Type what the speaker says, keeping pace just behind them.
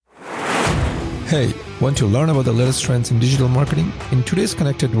Hey, want to learn about the latest trends in digital marketing? In today's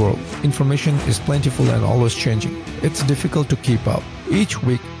connected world, information is plentiful and always changing. It's difficult to keep up. Each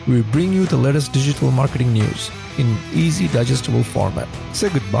week, we bring you the latest digital marketing news in easy, digestible format. Say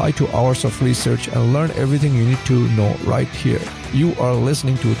goodbye to hours of research and learn everything you need to know right here. You are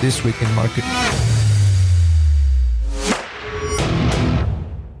listening to This Week in Marketing.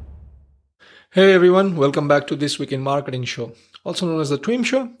 Hey everyone, welcome back to This Week in Marketing show, also known as the TWIM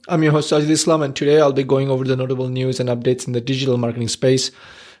show. I'm your host Sajid Islam, and today I'll be going over the notable news and updates in the digital marketing space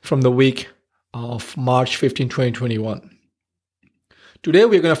from the week of March 15, 2021. Today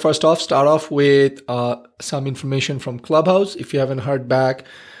we're going to first off start off with some information from Clubhouse. If you haven't heard back,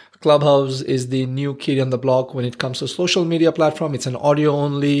 Clubhouse is the new kid on the block when it comes to social media platform. It's an audio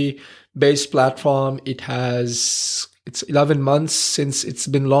only based platform. It's 11 months since it's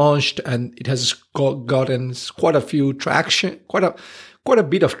been launched, and it has gotten quite a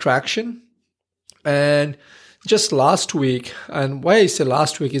bit of traction. And just last week, and why I say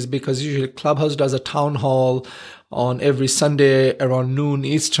last week is because usually Clubhouse does a town hall on every Sunday around noon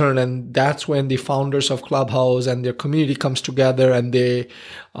Eastern, and that's when the founders of Clubhouse and their community comes together and they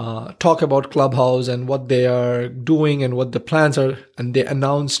talk about Clubhouse and what they are doing and what the plans are. And they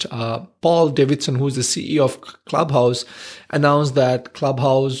announced, Paul Davidson, who's the CEO of Clubhouse, announced that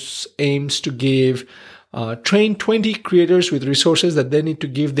Clubhouse aims to train 20 creators with resources that they need to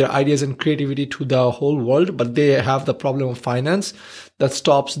give their ideas and creativity to the whole world, but they have the problem of finance that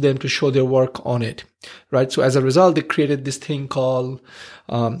stops them to show their work on it, right? So as a result, they created this thing called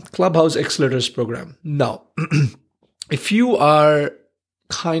Clubhouse Accelerators Program. Now, if you are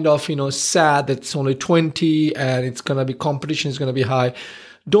kind of, sad that it's only 20 and it's going to be competition is going to be high,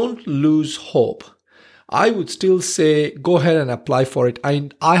 don't lose hope. I would still say go ahead and apply for it.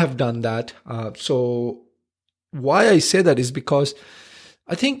 I have done that. So why I say that is because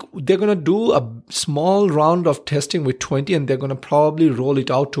I think they're going to do a small round of testing with 20, and they're going to probably roll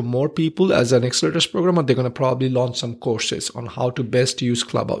it out to more people as an accelerators program, and they're going to probably launch some courses on how to best use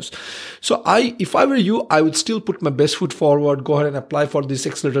Clubhouse. So if I were you, I would still put my best foot forward, go ahead and apply for this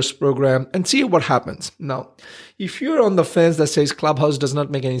accelerators program and see what happens. Now, if you're on the fence that says Clubhouse does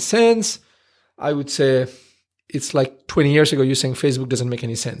not make any sense, I would say it's like 20 years ago, you're saying Facebook doesn't make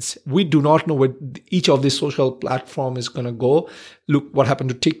any sense. We do not know where each of these social platform is going to go. Look what happened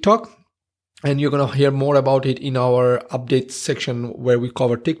to TikTok. And you're going to hear more about it in our updates section where we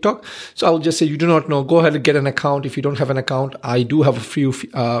cover TikTok. So I'll just say you do not know. Go ahead and get an account. If you don't have an account, I do have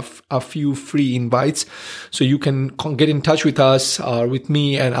a few free invites. So you can get in touch with us or with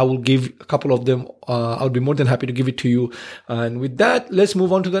me, and I will give a couple of them. I'll be more than happy to give it to you. And with that, let's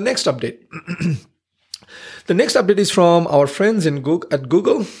move on to the next update. The next update is from our friends at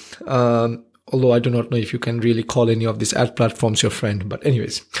Google. Although I do not know if you can really call any of these ad platforms your friend. But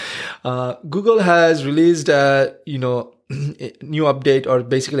anyways, Google has released a new update, or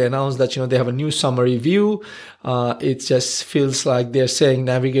basically announced that, they have a new summary view. It just feels like they're saying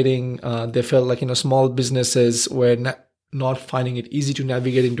navigating, they felt like, small businesses were not finding it easy to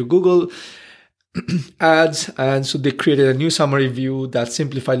navigate into Google ads, and so they created a new summary view that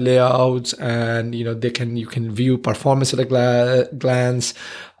simplified layouts, and you can view performance at a glance.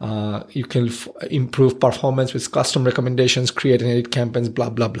 You can improve performance with custom recommendations, create and edit campaigns, blah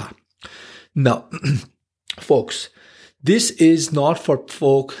blah blah. Now, folks, this is not for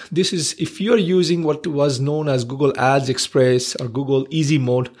folk. This is if you're using what was known as Google Ads Express or Google Easy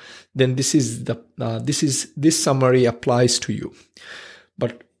Mode, then this summary applies to you.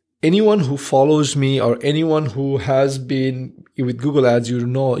 But anyone who follows me or anyone who has been with Google Ads, you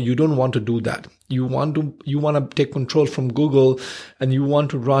don't want to do that. You want to take control from Google, and you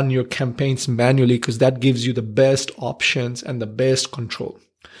want to run your campaigns manually, because that gives you the best options and the best control.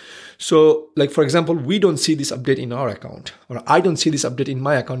 So, like, for example, we don't see this update in our account, or I don't see this update in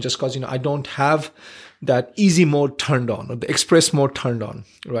my account just because, I don't have that easy mode turned on or the express mode turned on,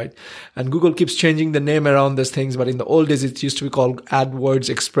 right? And Google keeps changing the name around these things, but in the old days, it used to be called AdWords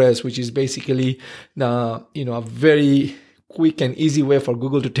Express, which is basically, a very quick and easy way for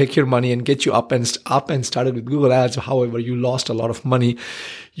Google to take your money and get you up and started with Google Ads. However, you lost a lot of money.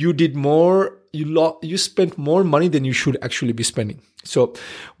 You spent more money than you should actually be spending. So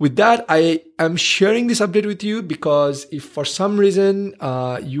with that, I am sharing this update with you because if for some reason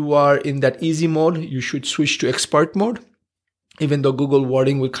you are in that easy mode, you should switch to expert mode, even though Google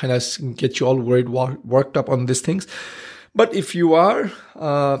wording will kind of get you all worked up on these things. But if you are,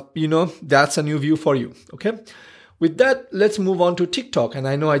 that's a new view for you. Okay. With that, let's move on to TikTok. And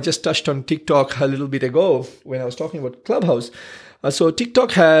I know I just touched on TikTok a little bit ago when I was talking about Clubhouse. So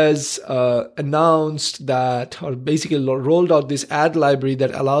TikTok has announced that, or basically rolled out this ad library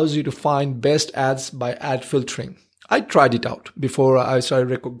that allows you to find best ads by ad filtering. I tried it out before I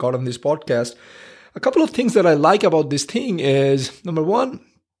got on this podcast. A couple of things that I like about this thing is, number one,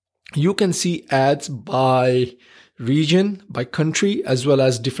 you can see ads by region, by country, as well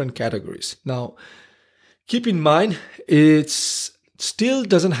as different categories. Now, keep in mind, it's still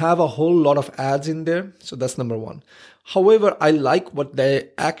doesn't have a whole lot of ads in there. So that's number one. However, I like what the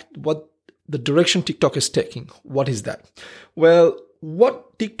direction TikTok is taking. What is that? Well,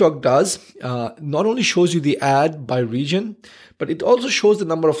 what TikTok does, not only shows you the ad by region, but it also shows the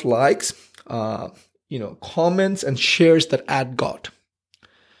number of likes, comments and shares that ad got.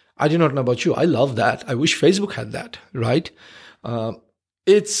 I do not know about you. I love that. I wish Facebook had that, right?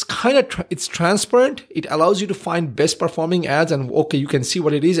 It's kind of it's transparent. It allows you to find best performing ads, and okay, you can see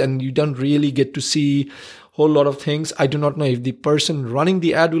what it is, and you don't really get to see a whole lot of things. I do not know if the person running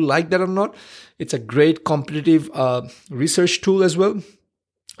the ad will like that or not. It's a great competitive research tool as well.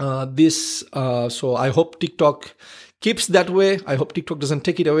 So I hope TikTok keeps that way. I hope TikTok doesn't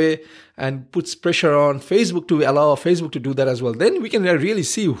take it away and puts pressure on Facebook to allow Facebook to do that as well. Then we can really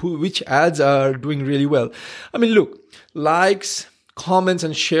see which ads are doing really well. I mean, look, likes, comments,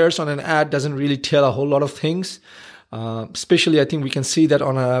 and shares on an ad doesn't really tell a whole lot of things. Especially, I think we can see that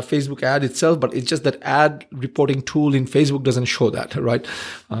on a Facebook ad itself, but it's just that ad reporting tool in Facebook doesn't show that, right?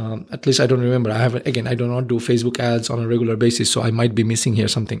 At least I don't remember. I do not do Facebook ads on a regular basis, so I might be missing here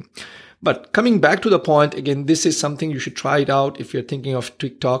something. But coming back to the point, again, this is something you should try it out if you're thinking of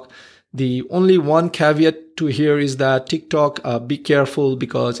TikTok. The only one caveat to here is that TikTok, be careful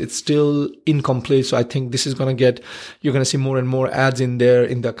because it's still incomplete. So I think this is you're going to see more and more ads in there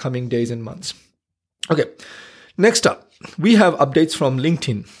in the coming days and months. Okay. Next up, we have updates from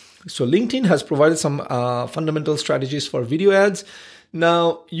LinkedIn. So LinkedIn has provided some fundamental strategies for video ads.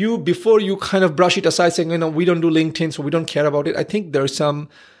 Now, before you kind of brush it aside saying, we don't do LinkedIn, so we don't care about it. I think there's some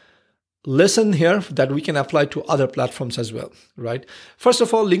lesson here that we can apply to other platforms as well, right? First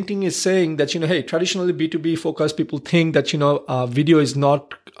of all, LinkedIn is saying that, hey, traditionally B2B focused people think that, video is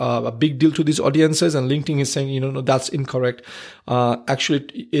not a big deal to these audiences. And LinkedIn is saying, no, that's incorrect.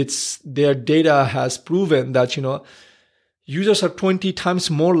 Actually, their data has proven that, users are 20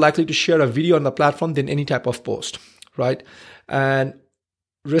 times more likely to share a video on the platform than any type of post, right? And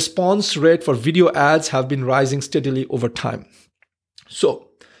response rate for video ads have been rising steadily over time. So,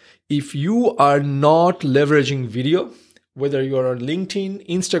 if you are not leveraging video, whether you're on LinkedIn,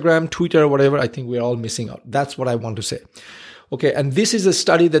 Instagram, Twitter, whatever, I think we're all missing out. That's what I want to say. Okay, and this is a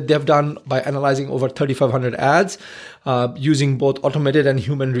study that they've done by analyzing over 3,500 ads using both automated and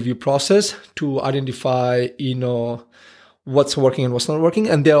human review process to identify, what's working and what's not working.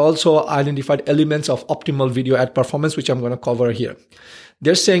 And they also identified elements of optimal video ad performance, which I'm going to cover here.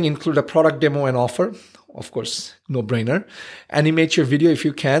 They're saying include a product demo and offer. Of course, no brainer. Animate your video if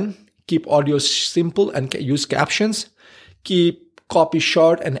you can. Keep audio simple and use captions. Keep copy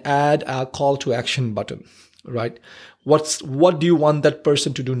short and add a call to action button, right? What do you want that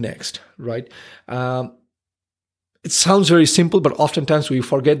person to do next, right? It sounds very simple, but oftentimes we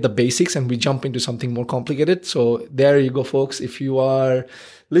forget the basics and we jump into something more complicated. So there you go, folks. If you are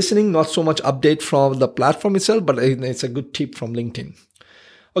listening, not so much update from the platform itself, but it's a good tip from LinkedIn.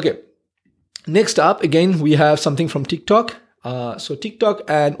 Okay. Next up, again, we have something from TikTok. So TikTok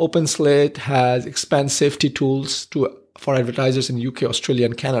and OpenSlate has expanded safety tools for advertisers in UK, Australia,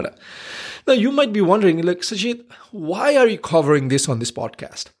 and Canada. Now, you might be wondering, Sajid, why are you covering this on this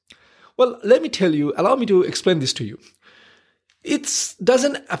podcast? Well, let me tell you, allow me to explain this to you. It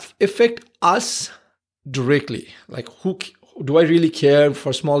doesn't affect us directly. Who do I really care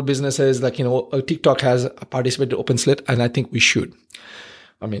for small businesses? TikTok has participated in OpenSlate, and I think we should.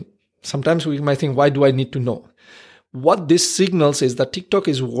 I mean, sometimes we might think, why do I need to know? What this signals is that TikTok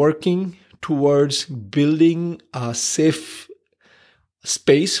is working towards building a safe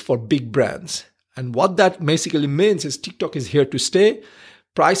space for big brands. And what that basically means is TikTok is here to stay.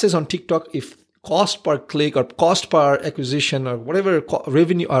 Prices on TikTok, if cost per click or cost per acquisition or whatever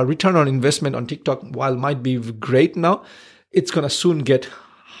revenue or return on investment on TikTok, while might be great now, it's going to soon get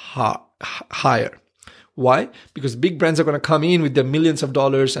higher. Why? Because big brands are going to come in with their millions of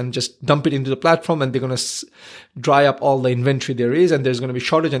dollars and just dump it into the platform, and they're going to dry up all the inventory there is, and there's going to be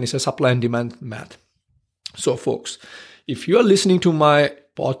shortage, and it's a supply and demand math. So folks, if you are listening to my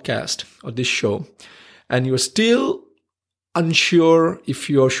podcast or this show and you're still unsure if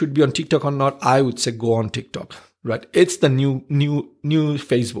you should be on TikTok or not, I would say go on TikTok, right? It's the new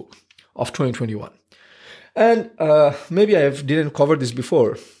Facebook of 2021. And maybe I didn't cover this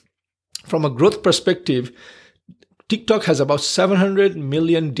before. From a growth perspective, TikTok has about 700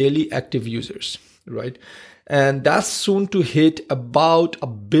 million daily active users, right? And that's soon to hit about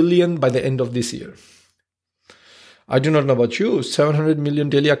 1 billion by the end of this year. I do not know about you. 700 million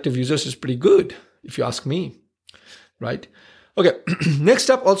daily active users is pretty good, if you ask me, right? Okay, next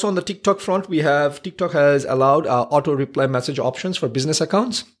up, also on the TikTok front, we have TikTok has allowed auto reply message options for business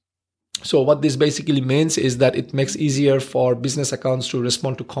accounts. So what this basically means is that it makes easier for business accounts to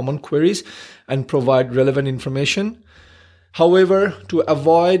respond to common queries and provide relevant information. However, to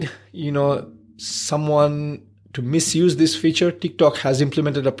avoid, someone to misuse this feature, TikTok has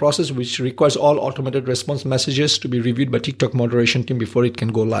implemented a process which requires all automated response messages to be reviewed by TikTok moderation team before it can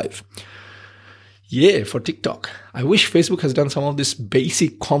go live. Yeah, for TikTok. I wish Facebook has done some of these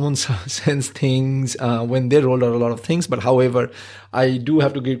basic common sense things when they rolled out a lot of things. But however, I do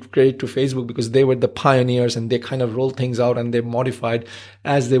have to give credit to Facebook because they were the pioneers and they kind of rolled things out and they modified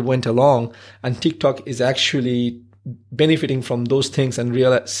as they went along. And TikTok is actually benefiting from those things and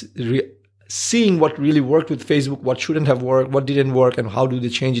seeing what really worked with Facebook, what shouldn't have worked, what didn't work, and how do they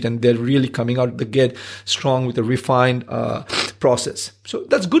change it. And they're really coming out the gate strong with a refined process. So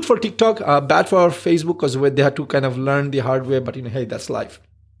that's good for TikTok, bad for Facebook because they had to kind of learn the hard way, but hey, that's life.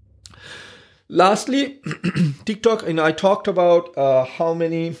 Lastly, TikTok, I talked about how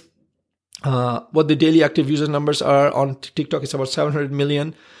many, what the daily active user numbers are on TikTok. It's about 700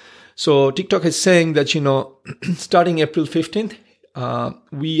 million. So TikTok is saying that, starting April 15th,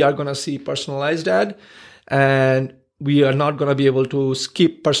 we are going to see personalized ad, and we are not going to be able to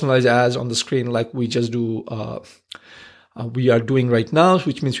skip personalized ads on the screen like we just do, we are doing right now,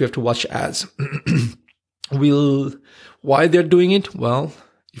 which means we have to watch ads. Why they're doing it? Well,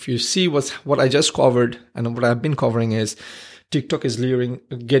 if you see what I just covered and what I've been covering is TikTok is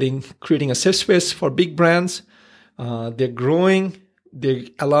creating a safe space for big brands. They're growing. They're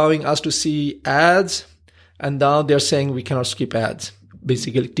allowing us to see ads. And now they're saying we cannot skip ads.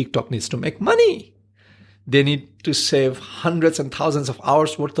 Basically, TikTok needs to make money. They need to save hundreds and thousands of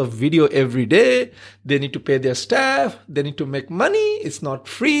hours worth of video every day. They need to pay their staff. They need to make money. It's not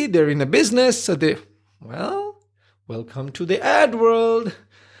free. They're in a business. So welcome to the ad world.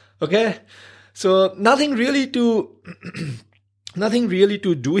 Okay. So nothing really to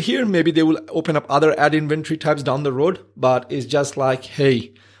do here. Maybe they will open up other ad inventory types down the road, but it's just like,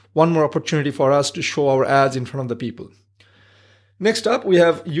 hey, one more opportunity for us to show our ads in front of the people. Next up, we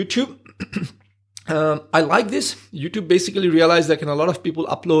have YouTube. I like this. YouTube basically realized that a lot of people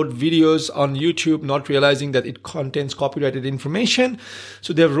upload videos on YouTube, not realizing that it contains copyrighted information.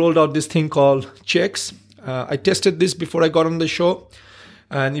 So they've rolled out this thing called checks. I tested this before I got on the show.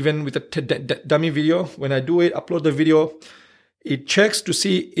 And even with a dummy video, when I upload the video, it checks to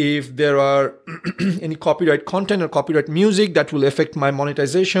see if there are any copyright content or copyright music that will affect my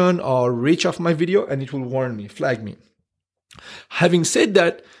monetization or reach of my video, and it will warn me, flag me. Having said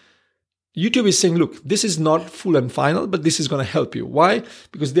that, YouTube is saying, look, this is not full and final, but this is going to help you. Why?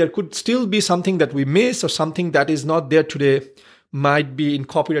 Because there could still be something that we miss or something that is not there today might be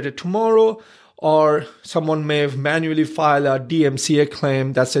copyrighted tomorrow, or someone may have manually filed a DMCA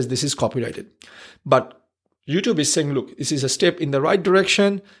claim that says this is copyrighted. But YouTube is saying, look, this is a step in the right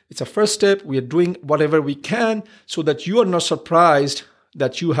direction. It's a first step. We are doing whatever we can so that you are not surprised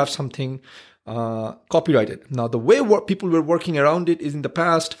that you have something copyrighted. Now, the way people were working around it is in the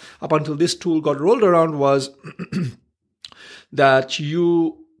past, up until this tool got rolled around, was that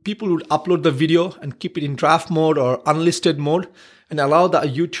people would upload the video and keep it in draft mode or unlisted mode and allow the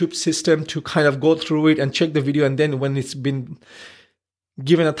YouTube system to kind of go through it and check the video. And then when it's been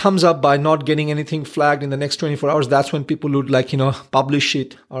given a thumbs up by not getting anything flagged in the next 24 hours, that's when people would publish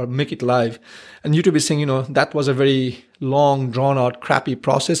it or make it live. And YouTube is saying, that was a very long, drawn out, crappy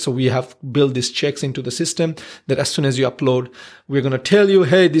process. So we have built these checks into the system that as soon as you upload, we're going to tell you,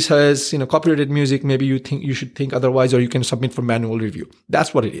 hey, this has, copyrighted music. Maybe you should think otherwise, or you can submit for manual review.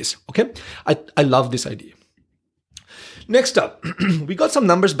 That's what it is. Okay. I love this idea. Next up, we got some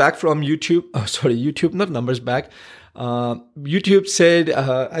numbers back from YouTube. Oh, sorry, YouTube, not numbers back. YouTube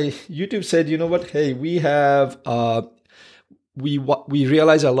said, you know what? Hey, we have, we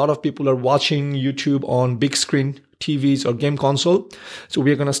realize a lot of people are watching YouTube on big screen TVs or game console. So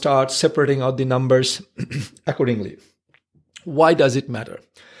we're going to start separating out the numbers accordingly. Why does it matter?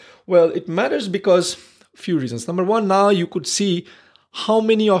 Well, it matters because a few reasons. Number one, now you could see how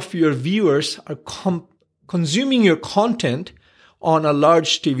many of your viewers are consuming your content on a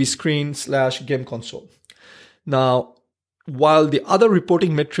large TV screen / game console. Now, while the other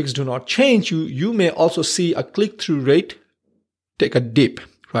reporting metrics do not change, you may also see a click-through rate take a dip,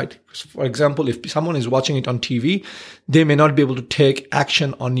 right? For example, if someone is watching it on TV, they may not be able to take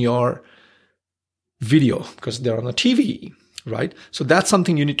action on your video because they're on a TV, right? So that's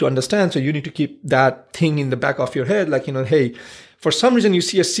something you need to understand. So you need to keep that thing in the back of your head. Like, hey, for some reason you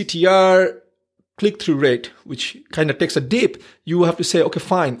see a CTR click-through rate, which kind of takes a dip. You have to say, okay,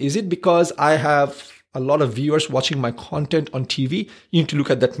 fine. Is it because I have a lot of viewers watching my content on TV? You need to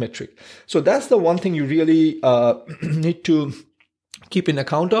look at that metric. So that's the one thing you really need to keep in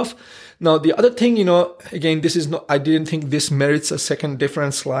account of. Now, the other thing, again, this is not, I didn't think this merits a second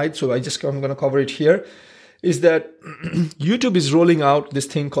different slide. So I'm going to cover it here, is that YouTube is rolling out this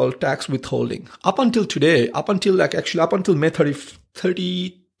thing called tax withholding. Up until today, up until May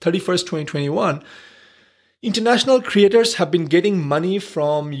 31st, 2021, international creators have been getting money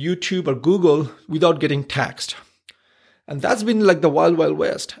from YouTube or Google without getting taxed. And that's been like the wild, wild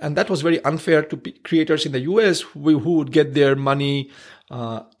west. And that was very unfair to creators in the US who would get their money,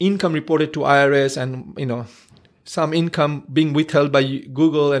 income reported to IRS and, some income being withheld by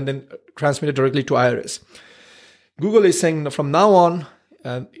Google and then transmitted directly to IRS. Google is saying from now on,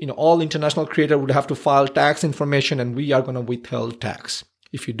 all international creators would have to file tax information and we are going to withhold tax.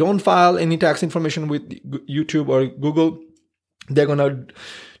 If you don't file any tax information with YouTube or Google, they're going to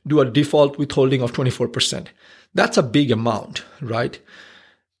do a default withholding of 24%. That's a big amount, right?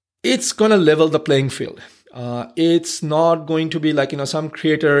 It's going to level the playing field. It's not going to be like, some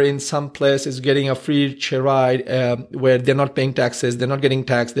creator in some place is getting a free ride where they're not paying taxes. They're not getting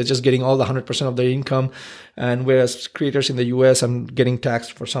taxed. They're just getting all the 100% of their income. And whereas creators in the US are getting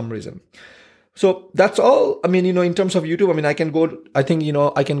taxed for some reason. So that's all. In terms of YouTube,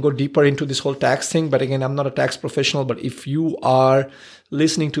 I can go deeper into this whole tax thing. But again, I'm not a tax professional. But if you are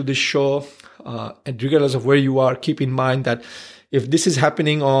listening to this show, and regardless of where you are, keep in mind that if this is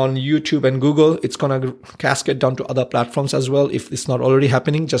happening on YouTube and Google, it's going to cascade down to other platforms as well. If it's not already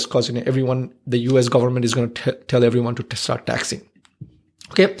happening, just because the US government is going to tell everyone to start taxing.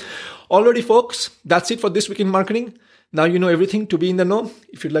 Okay. Alrighty, folks. That's it for This Week in Marketing. Now you know everything to be in the know.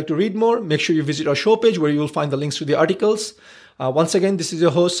 If you'd like to read more, make sure you visit our show page where you will find the links to the articles. Once again, this is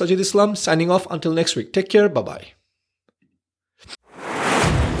your host, Sajid Islam, signing off until next week. Take care. Bye-bye.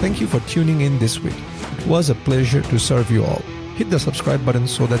 Thank you for tuning in this week. It was a pleasure to serve you all. Hit the subscribe button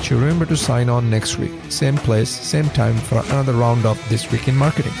so that you remember to sign on next week. Same place, same time for another round of This Week in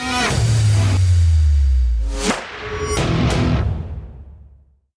Marketing.